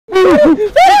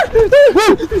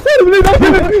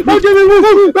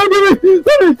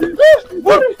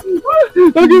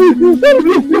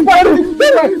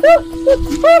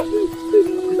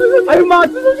Are you mad?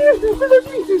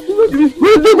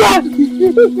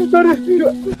 Sorry.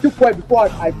 Keep quiet before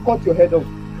I cut your head off.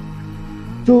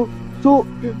 So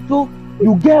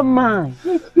you get man.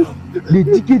 The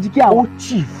DK our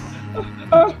chief.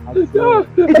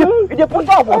 It's a put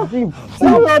out of him. I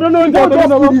don't know.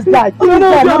 Don't this guy.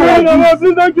 No,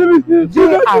 please don't kill me.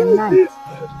 Day and night.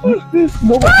 No,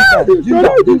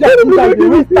 you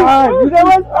waste time.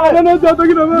 I don't know what you're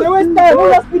talking about. You waste time.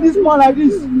 Don't just feed this man like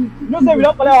this. You know, say we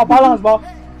don't follow our balance, but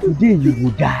today you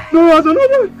will die. No, I don't know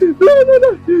that.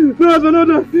 No, I don't know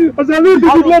that. I shall live to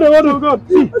declare the word of God.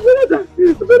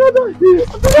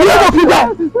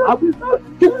 I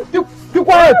Keep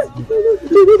quiet.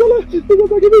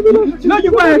 No,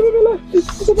 you quiet.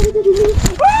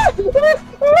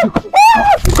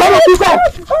 Come on, keep quiet.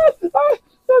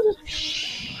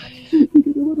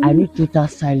 I need total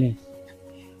silence.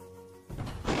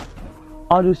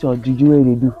 All those your juju way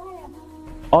they do.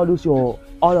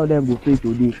 All of them will pay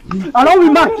today. I don't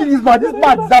will not kill this man. This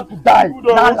man deserves to die.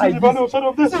 Not like this.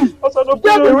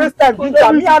 Get the waste time. I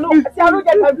don't get time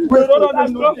to waste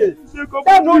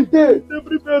time. No day. They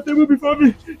prepare a table before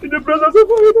me in the presence of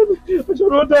my enemy. I shall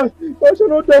not die. I shall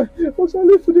not die. I shall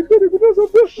live to declare the goodness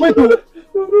of God. Wait.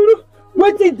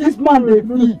 Wait till this man they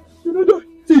flee.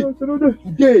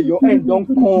 Today your end don't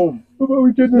come.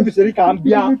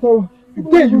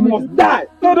 Today you must die.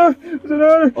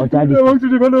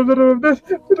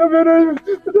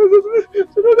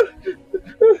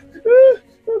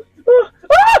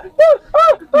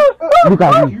 Look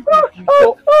at me.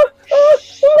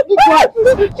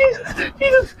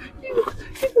 Jesus.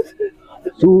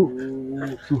 So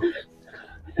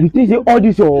you think say all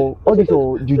this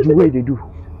your juju way they do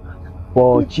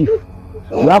for chief?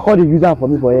 You are called the user for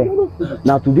me for here.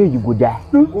 Now today you go die.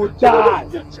 Go die.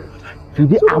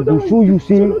 Today I will show you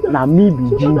say na me be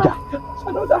ginger. I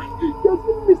shall not die. He has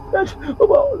been misled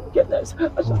over all wickedness. I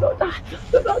shall not die.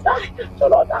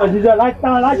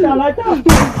 Light down.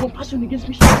 Compassion against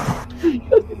me. He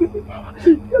has given me power.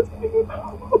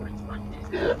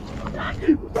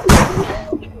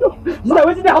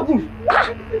 What did happen?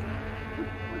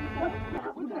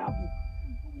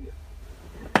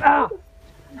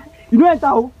 You know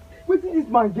how? What did this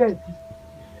man get?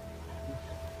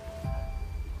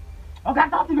 Okay,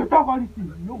 stop to talk all these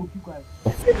things. You know what you guys.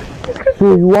 So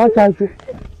you want to say?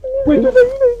 Wait,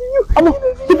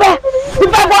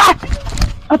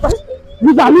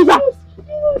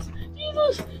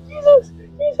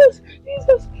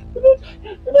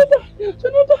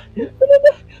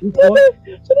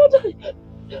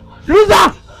 Loser.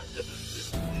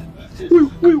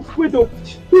 Wait,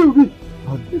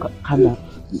 calm down.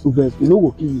 You know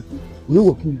what kill you.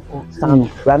 Stand.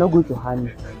 We are not going to harm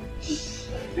you.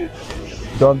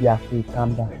 Don't be afraid.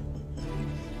 Calm down.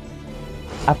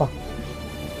 Apa.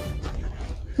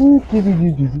 Who gave you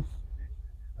this disease?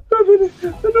 I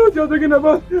know what you're talking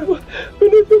about.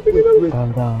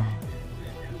 Calm down.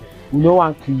 We don't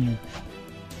want to kill you.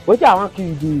 What I want to kill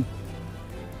you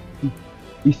do?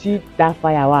 You see that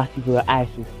fire I see for your eyes.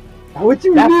 Now what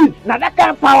you need? Now that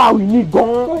kind of power we need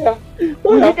gone. We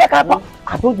need that kind of power.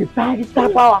 I don't define this kind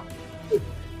of power.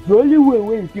 The only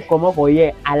way you can come up for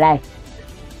here alive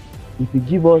if you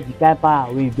give us the kind of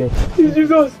power we get. It's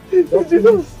Jesus.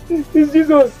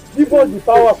 Give us the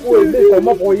power we come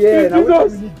up for here.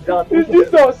 It's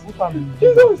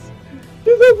Jesus.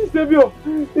 Jesus is Savior.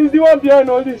 He's the one behind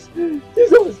all this.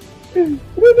 Jesus.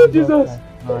 Jesus.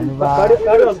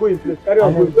 Carry on going, please. Carry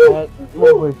on going.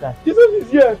 Jesus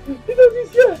is here.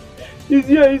 He's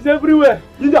here. He's everywhere.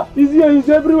 He's here. He's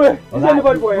everywhere. Is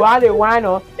anybody for him? You are the one,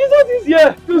 or Jesus is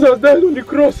here. Jesus died on the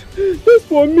cross just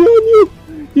for me and you.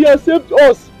 He has saved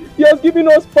us. He has given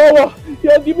us power. He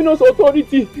has given us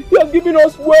authority. He has given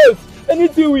us wealth.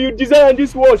 Anything we desire in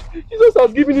this world, Jesus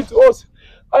has given it to us.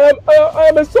 I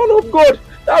am a son of God.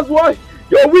 That's why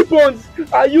your weapons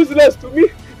are useless to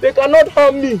me. They cannot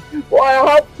harm me. For I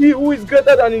have He who is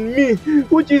greater than in me,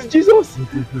 which is Jesus.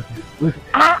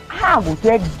 How would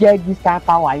you get this kind of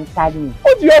power inside me?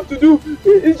 What you have to do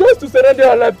is just to surrender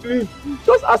your life to Him.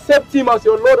 Just accept Him as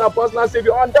your Lord and personal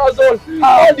Savior, and that's all.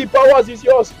 All the powers is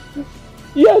yours.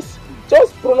 Yes,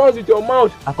 just pronounce with your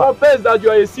mouth. Confess that you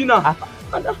are a sinner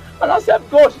and accept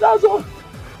God. That's all.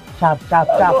 Sharp.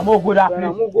 More go that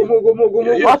place.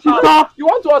 You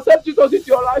want to accept Jesus into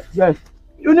your life? Yes.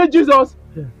 You need Jesus.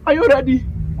 Yes. Are you ready?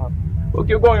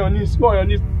 Okay, go on your knees.